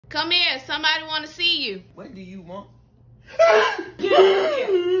Come here. Somebody want to see you. What do you want? Get over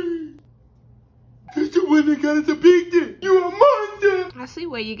here. That's the one that got us evicted. You a monster. I see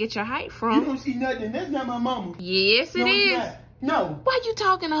where you get your height You from. don't see nothing. That's not my mama. Yes, it is. Not. No. Why you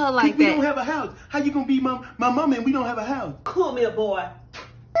talking to her like We that? don't have a house. How you gonna be my mama and we don't have a house? Come here, boy.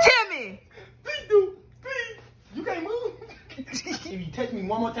 Timmy. Please do. Please. You can't move. If you touch me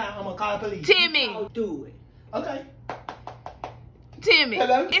one more time, I'm gonna call the police. Timmy. I'll do it. Okay. Timmy.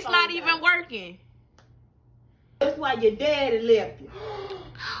 Hello? It's not even working. That's why your daddy left you.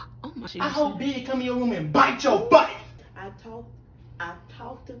 Oh my I hope Big come in your room and bite your butt. I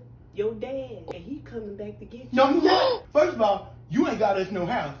talked to your dad, and he coming back to get you. No, he not. First of all, you ain't got us no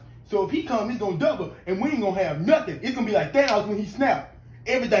house. So if he come, it's gonna double, and we ain't gonna have nothing. It's gonna be like Thanos when he snap.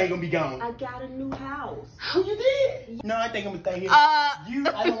 Everything gonna be gone. I got a new house. Who you did? No, I think I'm gonna stay here.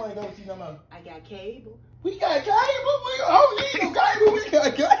 I don't wanna go see no more. I got cable. We got cable. You ain't no cable. We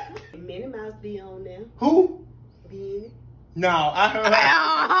got cable. Minnie Mouse be on there. Who? Beanie. No, I heard her.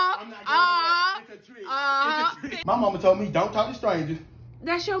 I'm not doing that. It's a trick. It's a trick. My mama told me don't talk to strangers.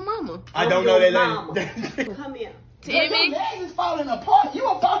 That's your mama. I don't know that mama. lady. Come here. Timmy. Your legs is falling apart. You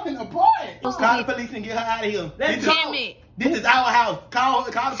are falling apart. Call the police and get her out of here. Let's Timmy. This is our house. Call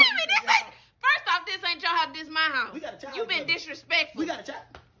the police. Timmy, this ain't. First off, this ain't your house. This my house. We got a child You been together. disrespectful. We got a child.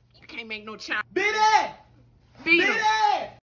 You can't make no child. Beat it. Beat him.